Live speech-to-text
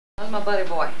How's my buddy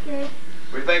boy? Good. What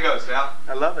do you think of it, Sal?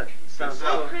 I love it. Sounds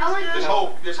cool.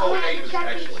 This whole game is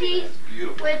actually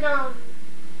beautiful. With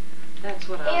That's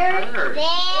what I Eric, heard.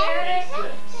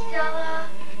 Stella,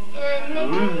 and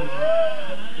Nikki.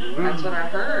 That's what I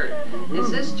heard. Is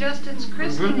this Justin's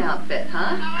christening outfit,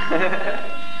 huh?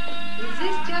 Is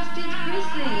this Justin's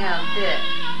christening outfit?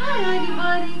 Hi, honey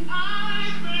buddy.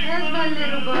 That's my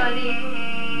little buddy.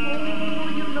 Oh,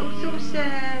 you look so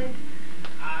sad.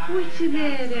 What's the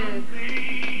matter?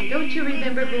 Don't you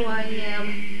remember who I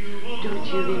am? Don't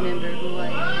you remember who I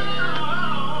am?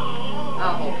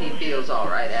 I hope he feels all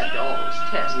right after all those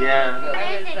tests. Yeah.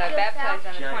 I was baptized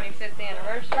on the 25th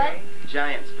anniversary.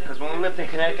 Giants, because when we lived in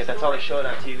Connecticut, that's all they showed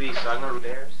on TV, so I'm going to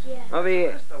Bears. Yeah. Over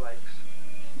here.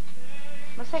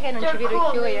 Ma sai che non ci vedo i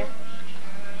chiusi?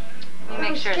 You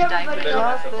make sure it's diapered.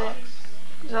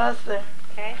 Just there.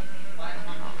 Okay.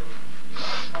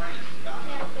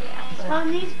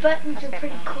 Mom, these buttons are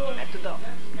pretty cool.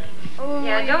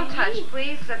 Yeah, don't touch,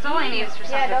 please. That's all I need is for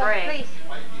something to break. Please.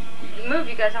 Move,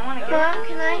 you guys. I want to get Mom,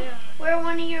 can I wear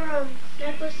one of your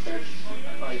necklaces?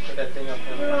 Oh, you put that thing up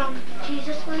there. Your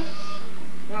Jesus one?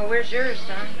 Well, where's yours,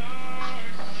 Don?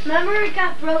 Remember it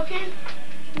got broken?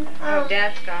 Oh,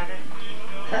 Dad's got it.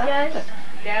 Yes.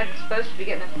 Dad's supposed to be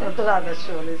getting it fixed.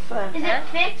 Is it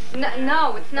fixed?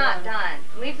 No, it's not done.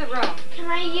 Leave the room.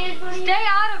 Can I use one? Stay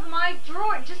out of my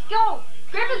drawer. Just go.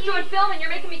 Grandpa's doing film and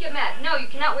you're making me get mad. No, you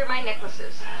cannot wear my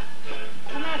necklaces.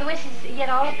 Come on, the way she's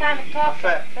all the time to talk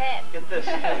Fat. bad. Get this.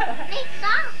 Big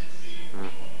socks.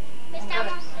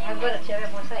 I'm good at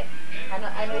sharing one thing.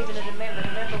 I don't even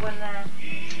remember when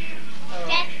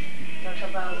talk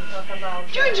about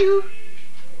Juju!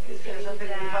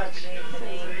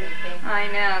 I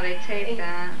know, they taped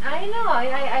that. I know,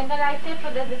 I taped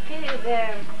for the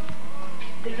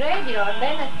radio, and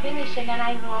then I finished, and then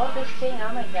I wrote this thing.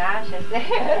 Oh my gosh, I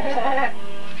said.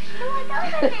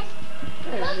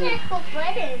 Those are cool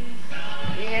buttons.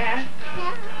 Yeah.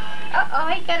 Oh,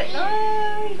 he got it.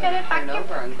 Oh, he got it back Turn here.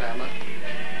 over on Grandma.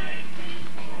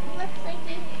 Looks like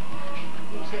He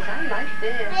says, I like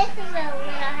this. this is a little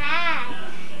hat.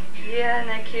 Yeah, isn't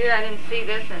that cute? I didn't see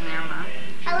this in there, Ma.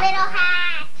 A little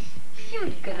hat.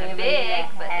 Big,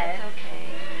 but that's okay.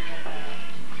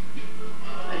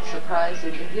 It's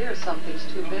surprising to hear something's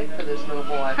too big for this little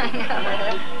boy. I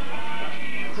know.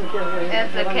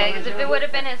 That's okay, because if it would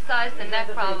have been his size, the neck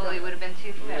probably would have been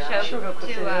too small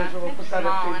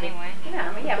anyway.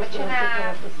 Yeah, but you're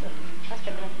not.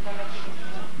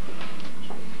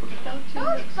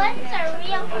 Those buttons are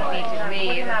real We need cool. to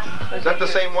leave. Is that the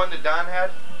same one that Don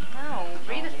had? No,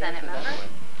 Rita sent it, remember?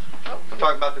 I'm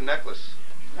talking about the necklace.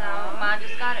 No, Ma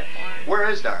just got it for him. Where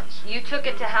is Don's? You took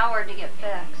it to Howard to get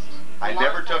fixed. I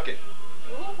never took it.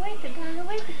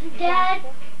 Dad,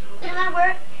 can I wear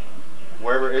it?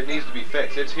 Wherever it needs to be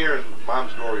fixed. It's here in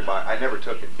Mom's drawer we buy. I never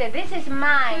took it. So this is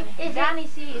mine. Danny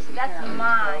sees, that's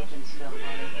mine.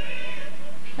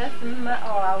 That's my,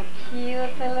 oh, how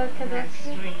cute. Look at this.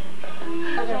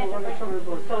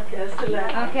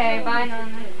 Okay, bye,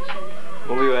 Nana.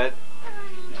 Where we at?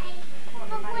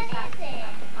 But what is it?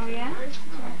 Oh, yeah?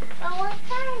 But what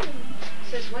kind?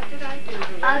 Says, what did I do to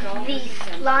let all Of the this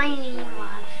slimy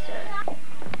monster.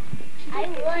 I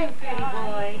would. Pretty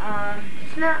boy.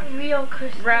 It's not real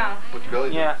Christmas. Ralph, What's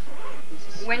Billy? Yeah.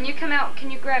 when you come out,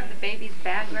 can you grab the baby's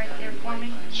bag right there for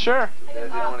me? Sure. Dad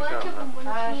didn't want to come,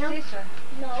 huh? Caesar.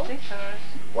 No. Caesar's.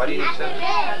 Why do you need seven?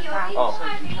 Oh.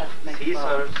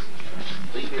 Scissors.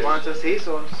 He wants a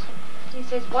scissors. He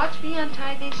says, watch me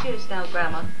untie these shoes now,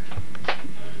 Grandma.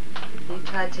 You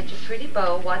tied such a pretty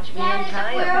bow. Watch me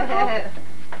untie them.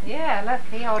 Yeah, look,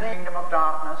 he hold it. Kingdom of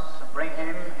darkness and bring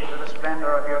him into the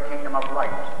splendor of your kingdom of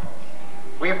light.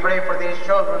 We pray for these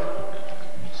children.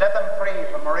 Set them free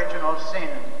from original sin.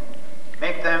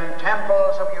 Make them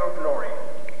temples of your glory.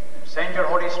 Send your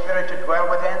Holy Spirit to dwell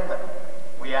within them.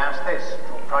 We ask this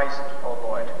through Christ, O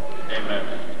Lord. Amen.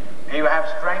 May you have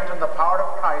strength and the power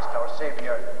of Christ, our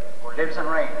Savior, who lives and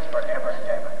reigns forever and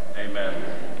ever. Amen.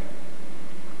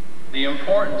 The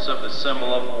importance of the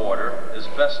symbol of water is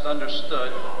best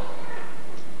understood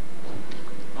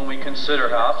when we consider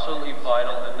how absolutely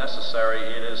vital and necessary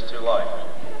it is to life.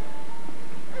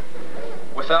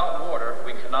 Without water,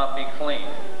 we cannot be clean.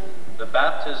 The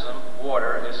baptism,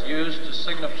 water, is used to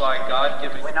signify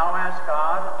God-giving. We now ask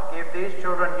God to give these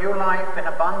children new life in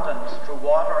abundance through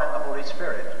water and the Holy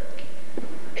Spirit.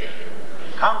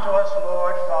 Come to us,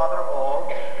 Lord, Father of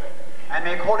all, and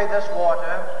make holy this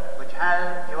water which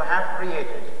you have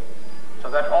created, so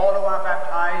that all who are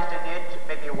baptized in it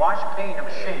may be washed clean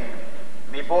of sin,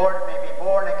 may be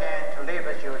born again to live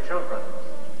as your children.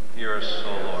 Hear us,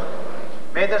 O Lord.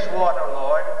 May this water,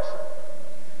 Lord,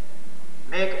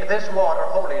 this water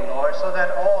holy, Lord, so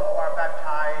that all who are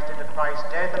baptized into Christ's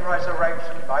death and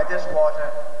resurrection by this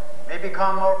water may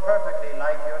become more perfectly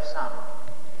like your Son.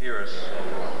 Hear us,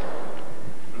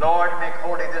 O Lord. Lord, make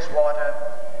holy this water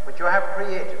which you have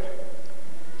created,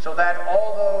 so that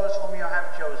all those whom you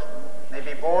have chosen may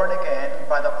be born again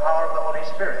by the power of the Holy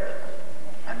Spirit,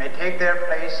 and may take their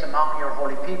place among your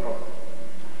holy people.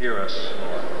 Hear us,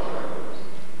 Lord.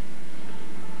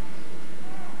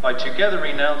 By together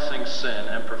renouncing sin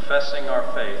and professing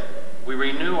our faith, we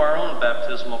renew our own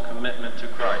baptismal commitment to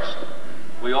Christ.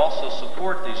 We also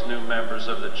support these new members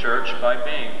of the church by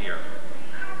being here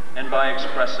and by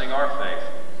expressing our faith.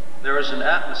 There is an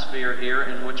atmosphere here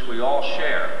in which we all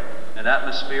share, an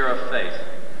atmosphere of faith.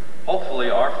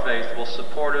 Hopefully our faith will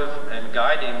supportive and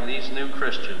guiding these new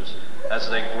Christians as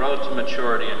they grow to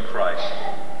maturity in Christ.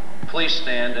 Please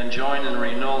stand and join in the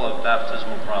renewal of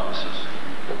baptismal promises.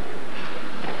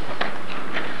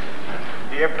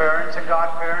 Dear parents and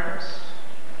godparents,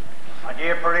 my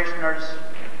dear parishioners,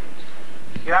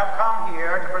 you have come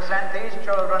here to present these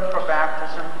children for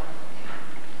baptism.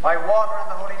 By water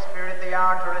and the Holy Spirit, they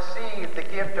are to receive the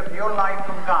gift of new life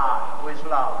from God, who is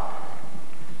love.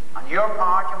 On your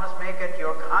part, you must make it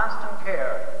your constant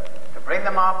care to bring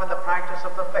them up in the practice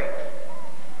of the faith.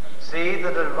 See,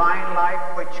 the divine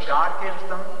life which God gives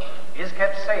them is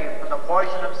kept safe from the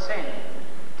poison of sin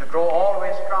to grow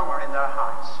always stronger in their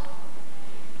hearts.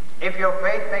 If your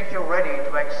faith makes you ready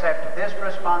to accept this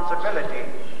responsibility,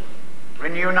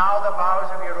 renew now the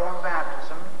vows of your own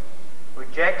baptism,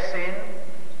 reject sin,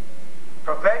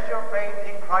 profess your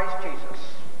faith in Christ Jesus.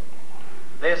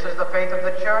 This is the faith of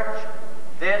the church.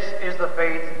 This is the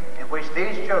faith in which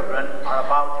these children are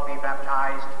about to be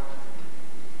baptized.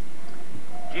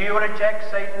 Do you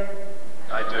reject Satan?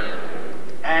 I do.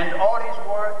 And all his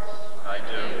works? I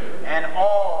do. And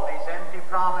all his empty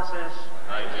promises?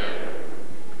 I do.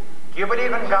 Do you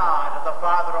believe in God, the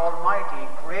Father Almighty,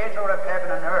 creator of heaven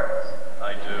and earth?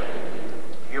 I do.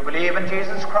 Do you believe in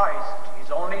Jesus Christ, his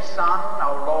only Son,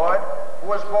 our Lord, who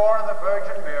was born of the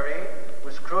Virgin Mary,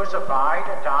 was crucified,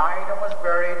 died, and was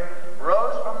buried,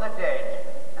 rose from the dead,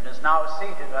 and is now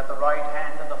seated at the right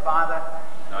hand of the Father?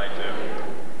 I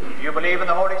do. Do you believe in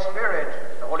the Holy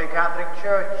Spirit, the Holy Catholic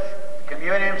Church, the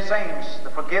communion of saints,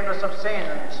 the forgiveness of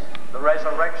sins, the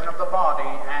resurrection of the body,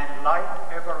 and life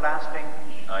everlasting?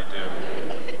 I do.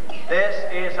 This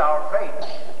is our faith.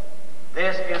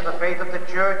 This is the faith of the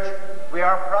church. We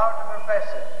are proud to profess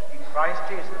it in Christ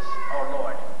Jesus, our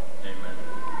Lord. Amen.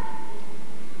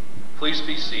 Please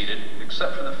be seated,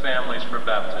 except for the families for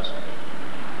baptism.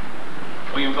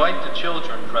 We invite the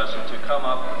children present to come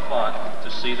up the font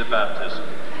to see the baptism.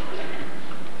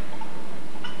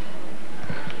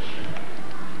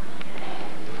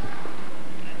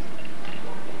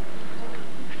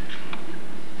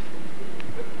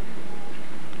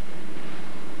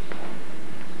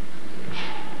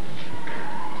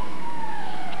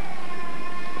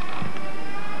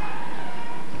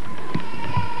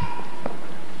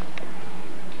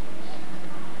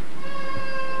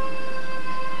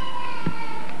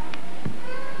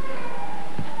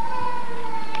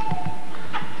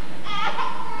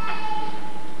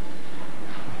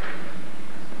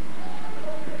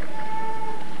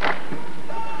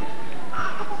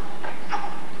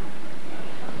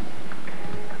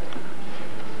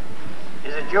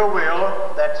 Your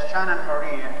will that Shannon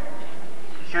Marie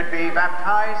should be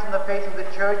baptized in the faith of the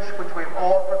church which we've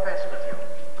all professed with you.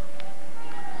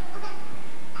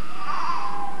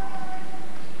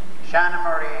 Shannon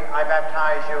Marie, I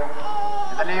baptize you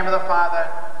in the name of the Father,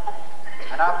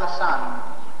 and of the Son,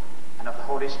 and of the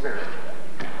Holy Spirit.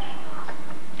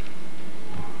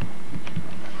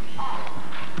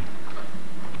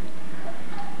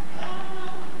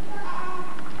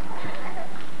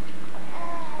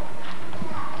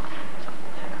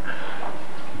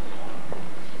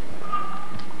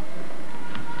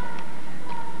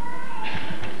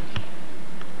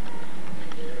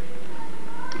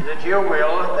 Your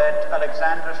will that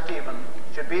Alexander Stephen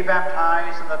should be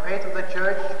baptized in the faith of the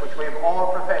church which we've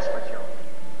all professed with you.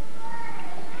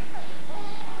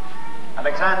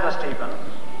 Alexander Stephen,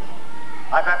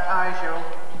 I baptize you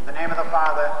in the name of the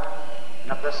Father,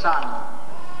 and of the Son,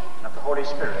 and of the Holy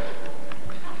Spirit.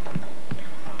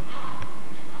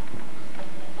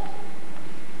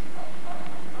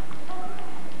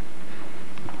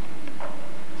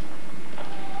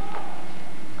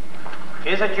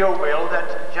 Is it your will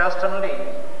that Justin Lee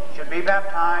should be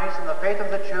baptized in the faith of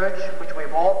the church which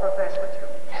we've all professed with you?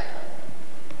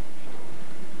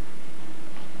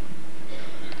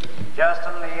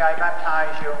 Justin Lee, I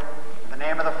baptize you in the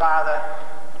name of the Father,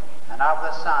 and of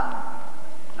the Son,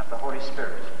 and of the Holy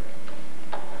Spirit.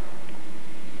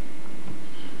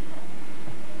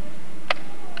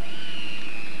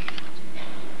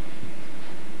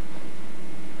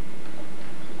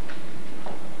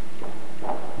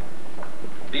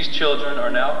 children are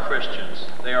now Christians.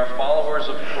 They are followers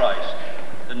of Christ,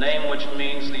 the name which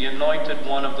means the anointed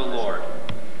one of the Lord.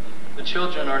 The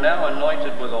children are now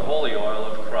anointed with the holy oil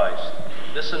of Christ.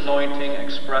 This anointing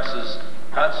expresses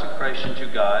consecration to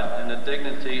God and the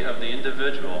dignity of the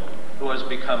individual who has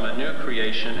become a new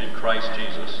creation in Christ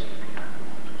Jesus.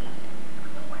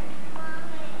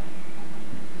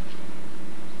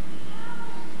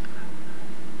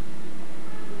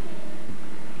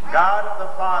 God, the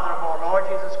Father of our Lord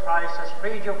Jesus Christ, has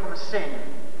freed you from sin,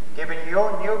 given you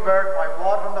new birth by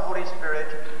water and the Holy Spirit,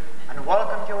 and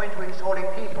welcomed you into his holy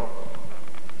people.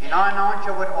 He now anoints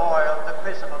you with oil, the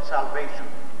chrism of salvation.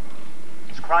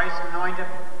 As Christ anointed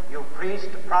you priest,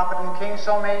 prophet, and king,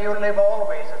 so may you live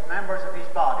always as members of his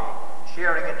body,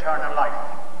 sharing eternal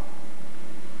life.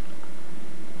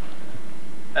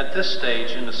 At this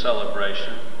stage in the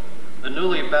celebration, the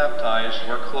newly baptized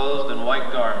were clothed in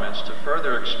white garments to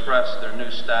further express their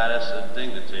new status and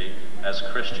dignity as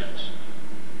Christians,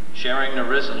 sharing the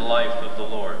risen life of the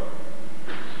Lord.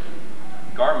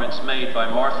 Garments made by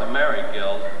Martha Mary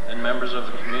Guild and members of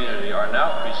the community are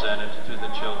now presented to the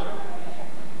children.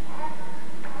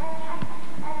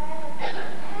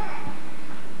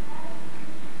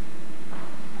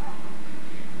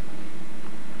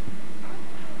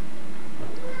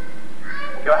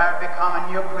 You have become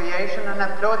a new creation and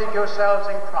have clothed yourselves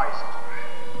in Christ.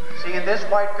 See in this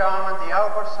white garment the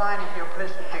outward sign of your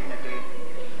Christian dignity,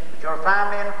 with your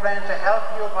family and friends to help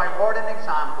you by word and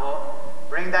example,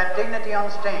 bring that dignity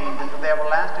unstained into the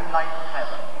everlasting light of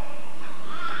heaven.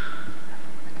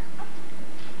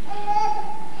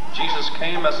 Jesus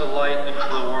came as a light into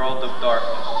the world of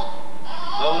darkness.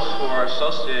 Those who are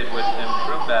associated with him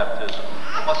through baptism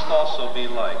must also be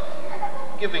light,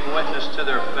 giving witness to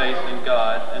their faith in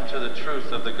God and to the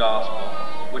truth of the gospel,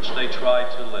 which they try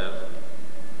to live.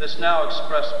 This now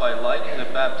expressed by lighting the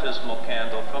baptismal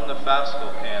candle from the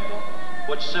Paschal candle,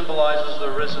 which symbolizes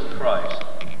the risen Christ,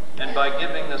 and by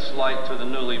giving this light to the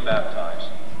newly baptized.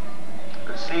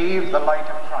 Receive the light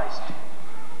of Christ.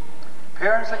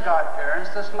 Parents and godparents,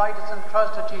 this light is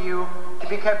entrusted to you to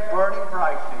be kept burning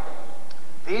brightly.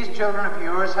 These children of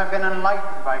yours have been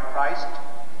enlightened by Christ.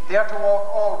 They are to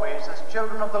walk always as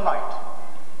children of the light.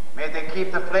 May they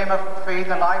keep the flame of faith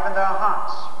alive in their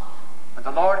hearts. When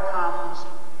the Lord comes,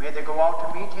 may they go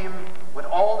out to meet him with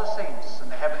all the saints in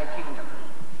the heavenly kingdom.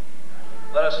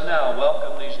 Let us now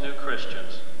welcome these new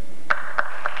Christians.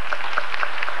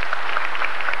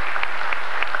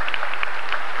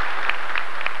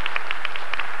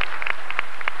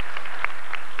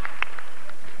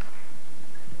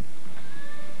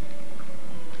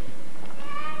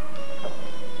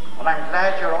 Well, I'm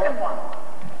glad you're all in one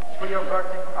for your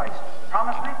birth in Christ.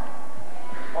 Promise me?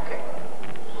 Okay.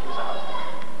 Here's a hug.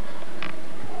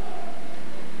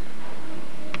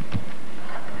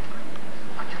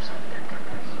 Watch yourself there. God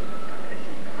bless you. God bless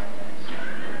you. God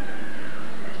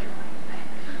bless you. God bless you.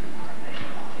 God bless you.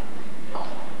 Oh,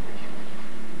 bless you.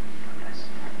 God bless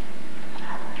you.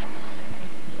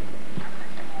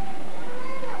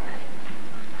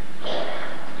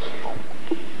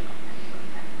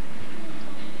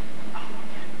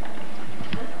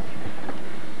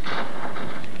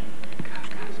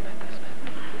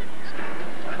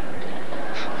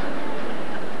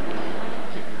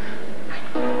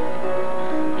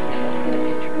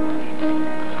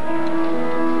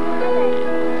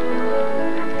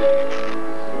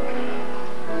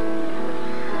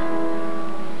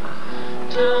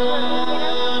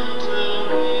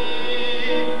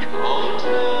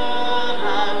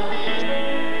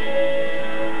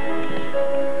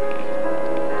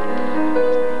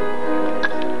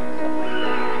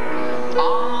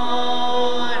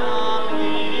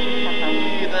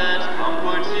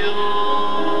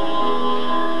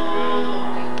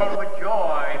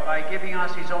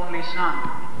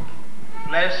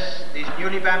 Bless these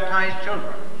newly baptized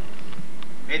children.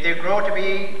 May they grow to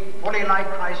be fully like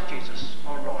Christ Jesus,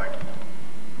 our Lord.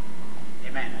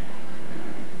 Amen.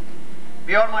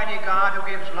 The Almighty God, who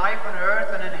gives life on earth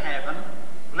and in heaven,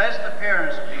 bless the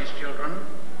parents of these children.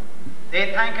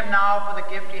 They thank him now for the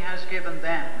gift he has given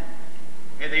them.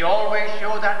 May they always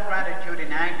show that gratitude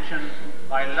in action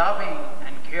by loving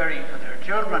and caring for their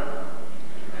children.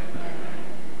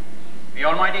 The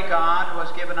Almighty God, who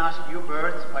has given us new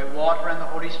birth by water and the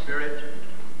Holy Spirit,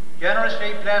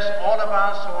 generously bless all of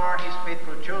us who are his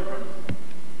faithful children.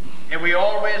 May we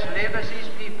always live as his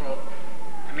people,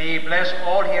 and may he bless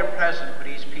all here present with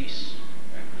his peace.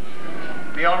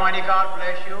 May Almighty God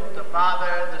bless you, the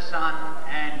Father, the Son,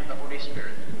 and the Holy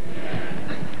Spirit.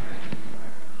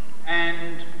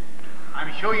 And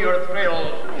I'm sure you're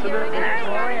thrilled.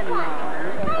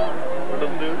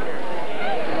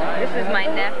 This is my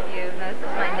nephew. No, this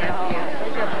is my nephew.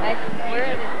 Where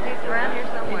is he? He's around here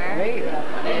somewhere. He's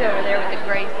over there with the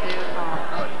gray suit.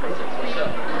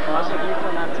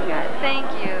 Thank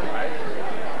you.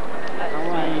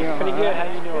 Pretty good. How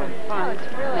you doing? Oh, it's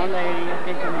really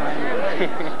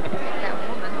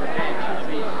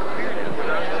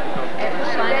It's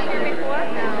funny. It's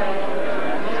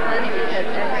funny because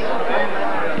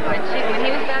when he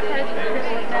was baptized, Chris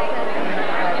was baptized,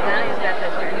 Donnie was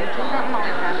baptized, something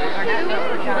always happened. Or not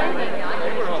Mr. John.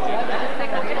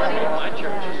 My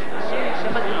church.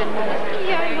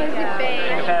 Yeah, he was a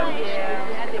babe.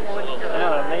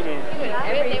 No, they didn't.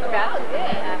 Everything baptized.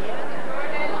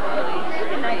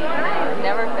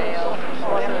 Never failed.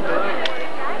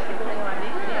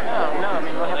 No, I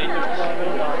mean, what happened to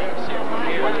Little Donnie.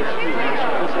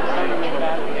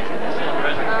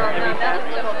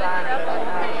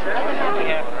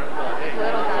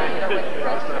 Little Donnie with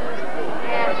Christmas.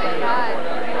 Yeah,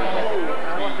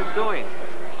 what's it doing?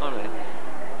 All right.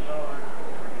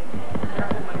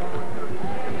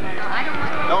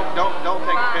 Don't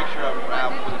take a picture of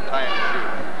Ralph with a tie in the shoe.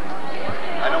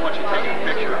 I don't want you taking a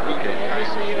picture of me getting tied in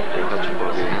the shoe.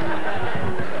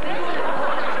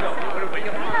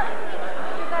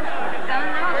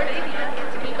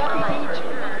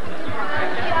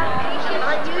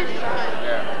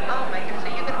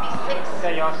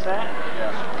 Okay, y'all set?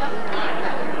 Yeah.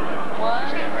 One.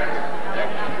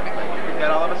 You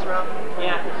got all of us around?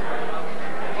 Yeah.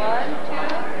 1, 2,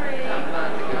 3.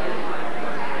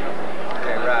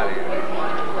 Okay, ready.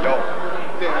 Go.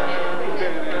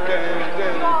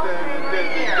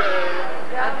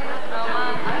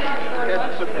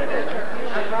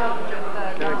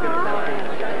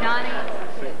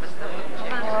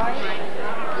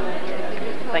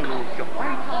 Thank you.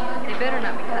 They better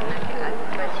not be cutting that cat.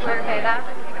 Okay, that's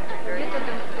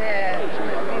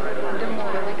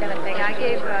I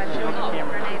gave Julie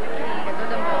Renee the key.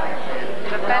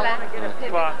 The fella.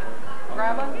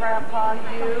 Grandma, Grandpa,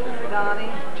 you,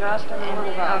 Donnie, Justin, and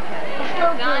Levi. Okay.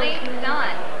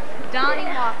 Donnie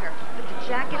Walker. Put the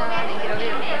jacket on and get over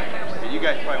here. You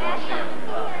guys probably want to see him.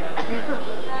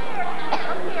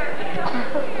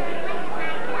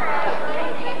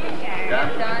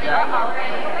 Donnie.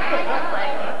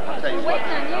 I'll tell you what.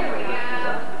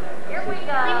 Here we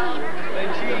go.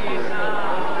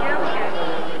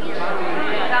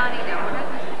 Donnie, no.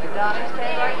 Donnie,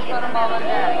 stay right in front of Mom and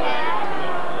Dad.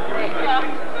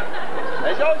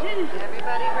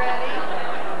 Everybody ready?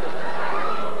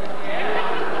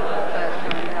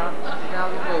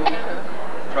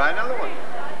 Try another one.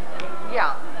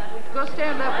 Yeah. Go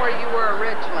stand up where you were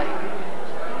originally.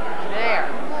 There.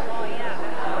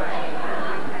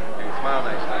 Okay, smile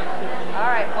nicely. All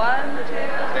right, 1, 2, 3.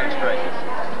 Stand straight.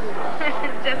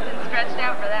 Justin stretched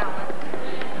out for that one.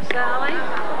 Sally?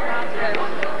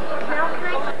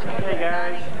 Hey,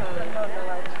 guys.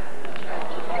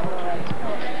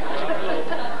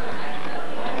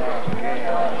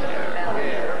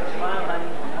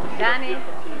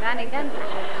 Donnie Denver.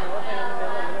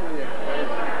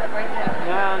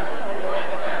 Down.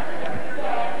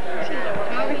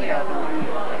 Over here.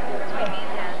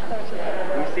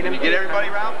 You see them? You get everybody,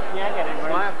 Ralph? Yeah, I got it.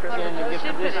 Smile, Chris. Get in the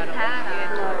Should put his position.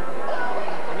 hat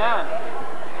on. Down.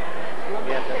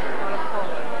 Yeah,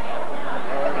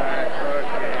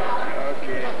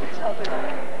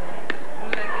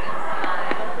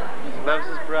 Bubs'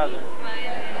 his brother.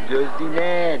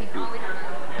 Justined.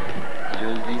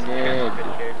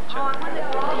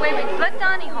 Oh, wait a minute. Let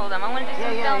Donnie hold him. I want to do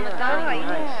some film with Donnie.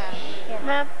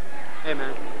 Nice. Hey,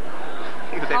 man.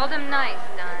 Hold him nice,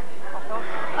 Don.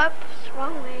 Up,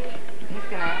 wrong way. He's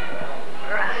gonna.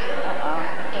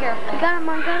 Careful. I got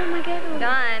him.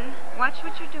 Don, watch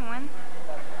what you're doing.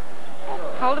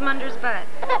 Hold him under his butt.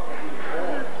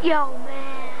 Yo,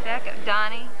 man. Back up.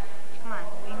 Donnie, come on,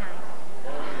 be nice.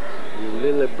 You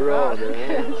little brother.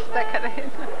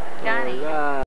 Donnie.